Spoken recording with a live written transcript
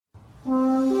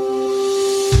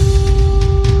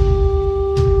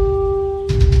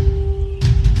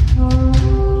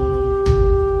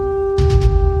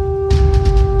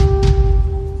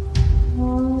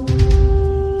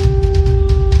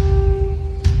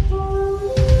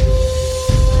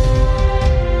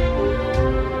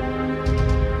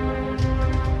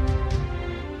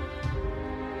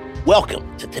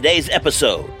Welcome to today's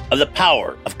episode of The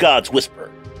Power of God's Whisper,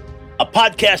 a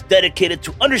podcast dedicated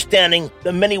to understanding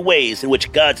the many ways in which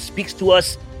God speaks to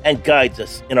us and guides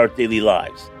us in our daily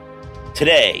lives.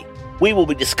 Today, we will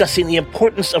be discussing the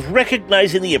importance of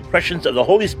recognizing the impressions of the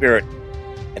Holy Spirit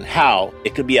and how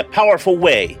it can be a powerful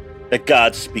way that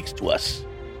God speaks to us.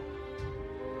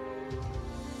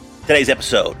 Today's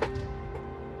episode,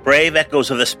 Brave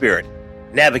Echoes of the Spirit,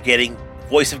 Navigating the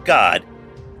Voice of God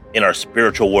in Our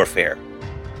Spiritual Warfare.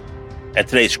 And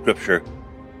today's scripture,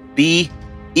 be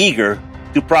eager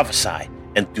to prophesy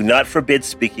and do not forbid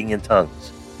speaking in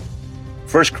tongues.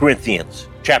 1 Corinthians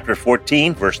chapter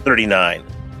 14, verse 39,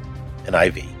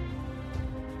 NIV.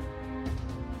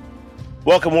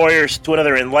 Welcome, warriors, to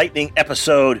another enlightening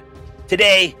episode.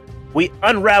 Today, we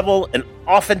unravel an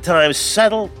oftentimes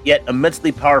subtle yet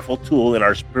immensely powerful tool in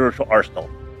our spiritual arsenal,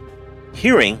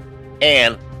 hearing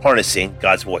and harnessing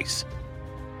God's voice.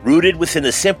 Rooted within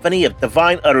the symphony of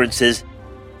divine utterances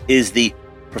is the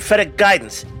prophetic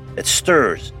guidance that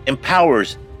stirs,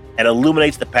 empowers, and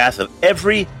illuminates the path of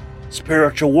every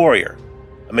spiritual warrior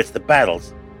amidst the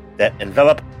battles that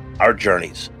envelop our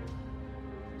journeys.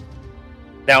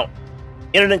 Now,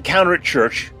 in an encounter at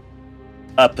church,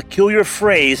 a peculiar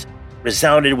phrase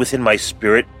resounded within my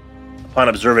spirit upon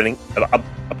observing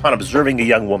a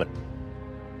young woman.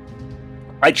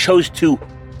 I chose to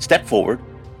step forward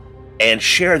and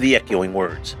share the echoing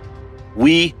words.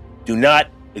 We do not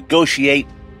negotiate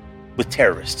with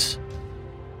terrorists.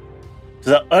 To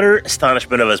the utter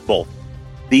astonishment of us both,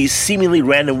 these seemingly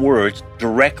random words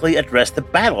directly addressed the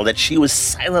battle that she was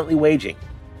silently waging,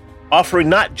 offering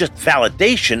not just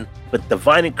validation, but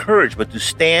divine encouragement to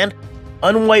stand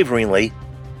unwaveringly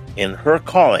in her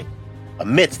calling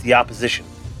amidst the opposition.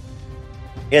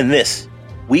 In this,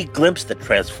 we glimpse the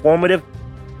transformative,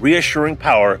 reassuring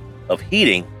power of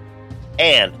heeding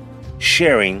and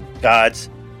sharing God's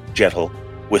gentle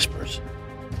whispers.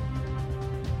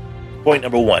 Point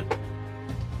number 1,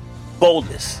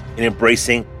 boldness in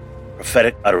embracing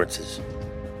prophetic utterances.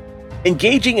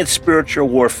 Engaging in spiritual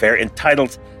warfare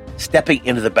entitled Stepping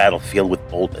into the Battlefield with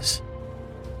Boldness.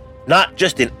 Not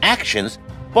just in actions,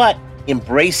 but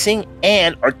embracing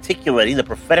and articulating the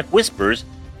prophetic whispers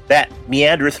that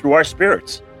meander through our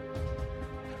spirits.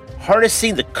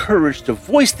 Harnessing the courage to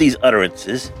voice these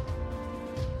utterances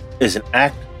is an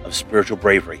act of spiritual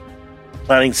bravery,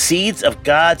 planting seeds of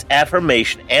God's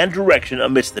affirmation and direction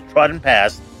amidst the trodden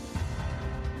paths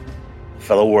of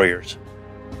fellow warriors.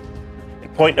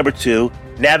 And point number 2,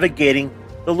 navigating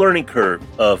the learning curve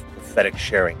of prophetic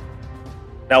sharing.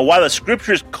 Now, while the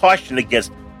scriptures caution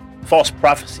against false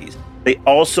prophecies, they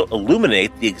also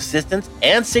illuminate the existence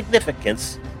and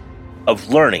significance of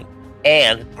learning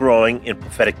and growing in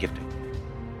prophetic gifting.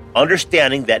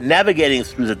 Understanding that navigating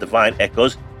through the divine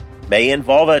echoes may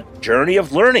involve a journey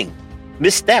of learning,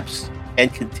 missteps,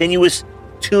 and continuous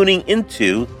tuning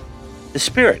into the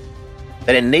Spirit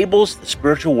that enables the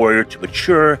spiritual warrior to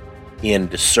mature in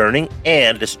discerning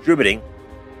and distributing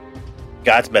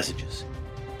God's messages.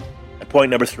 And point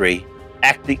number 3,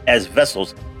 acting as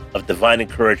vessels of divine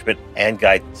encouragement and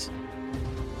guidance.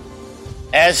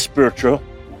 As spiritual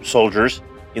soldiers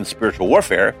in spiritual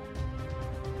warfare,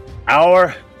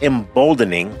 our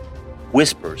emboldening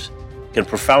whispers can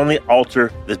profoundly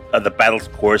alter the battle's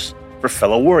course for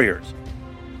fellow warriors.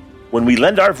 When we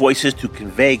lend our voices to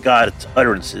convey God's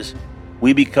utterances,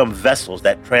 we become vessels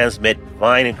that transmit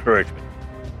divine encouragement,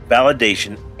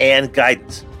 validation, and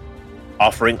guidance,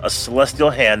 offering a celestial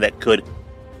hand that could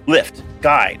lift,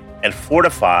 guide, and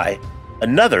fortify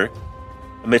another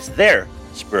amidst their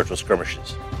spiritual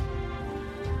skirmishes.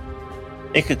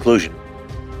 In conclusion,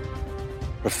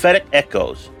 prophetic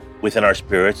echoes within our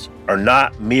spirits are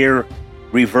not mere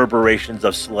reverberations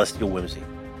of celestial whimsy.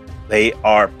 They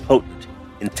are potent,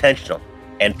 intentional,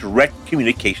 and direct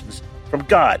communications from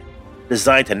God,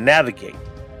 designed to navigate,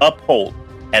 uphold,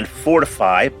 and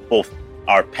fortify both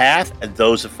our path and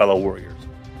those of fellow warriors.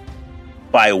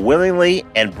 By willingly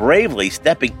and bravely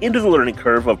stepping into the learning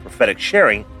curve of prophetic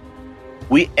sharing,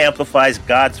 we amplify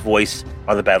God's voice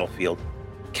on the battlefield,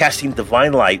 casting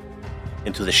divine light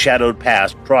into the shadowed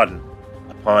paths trodden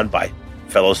upon by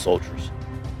fellow soldiers.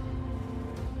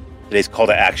 Today's call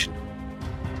to action.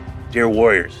 Dear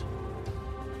warriors,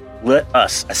 let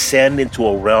us ascend into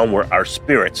a realm where our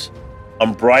spirits,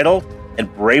 unbridled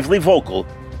and bravely vocal,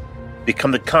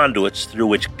 become the conduits through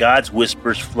which God's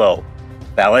whispers flow,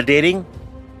 validating,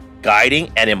 guiding,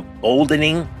 and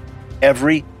emboldening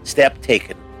every step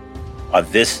taken on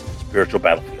this spiritual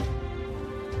battlefield.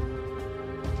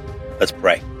 Let's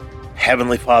pray.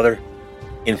 Heavenly Father,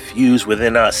 infuse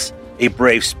within us a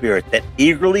brave spirit that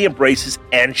eagerly embraces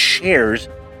and shares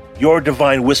your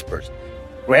divine whispers.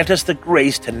 Grant us the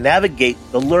grace to navigate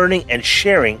the learning and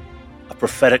sharing of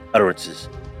prophetic utterances,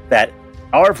 that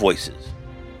our voices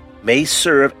may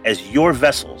serve as your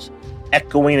vessels,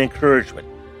 echoing encouragement,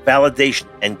 validation,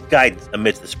 and guidance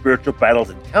amidst the spiritual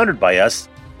battles encountered by us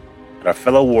and our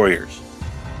fellow warriors.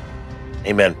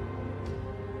 Amen.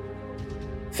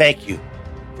 Thank you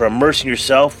for immersing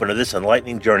yourself into this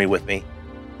enlightening journey with me.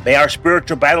 May our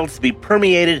spiritual battles be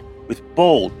permeated with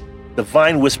bold,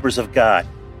 divine whispers of God,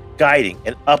 guiding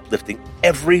and uplifting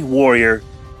every warrior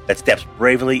that steps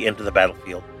bravely into the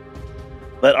battlefield.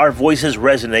 Let our voices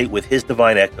resonate with His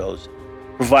divine echoes,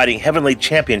 providing heavenly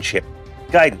championship,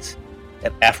 guidance,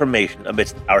 and affirmation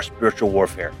amidst our spiritual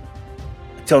warfare.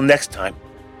 Until next time,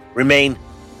 remain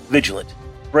vigilant,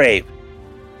 brave,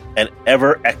 and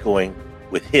ever echoing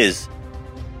with His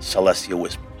celestial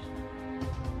whispers.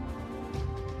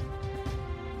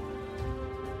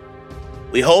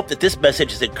 We hope that this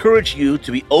message has encouraged you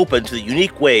to be open to the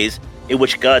unique ways in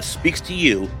which God speaks to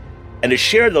you and to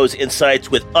share those insights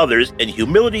with others in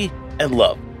humility and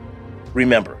love.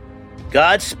 Remember,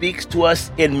 God speaks to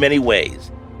us in many ways,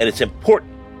 and it's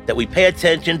important that we pay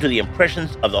attention to the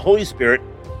impressions of the Holy Spirit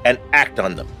and act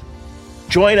on them.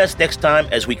 Join us next time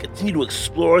as we continue to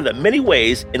explore the many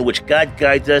ways in which God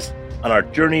guides us on our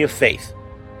journey of faith.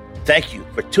 Thank you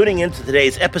for tuning in to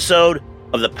today's episode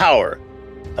of The Power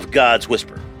of God's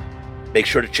Whisper. Make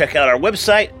sure to check out our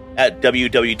website at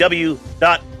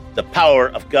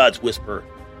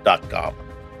www.thepowerofgodswhisper.com.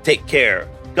 Take care,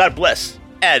 God bless,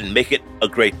 and make it a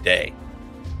great day.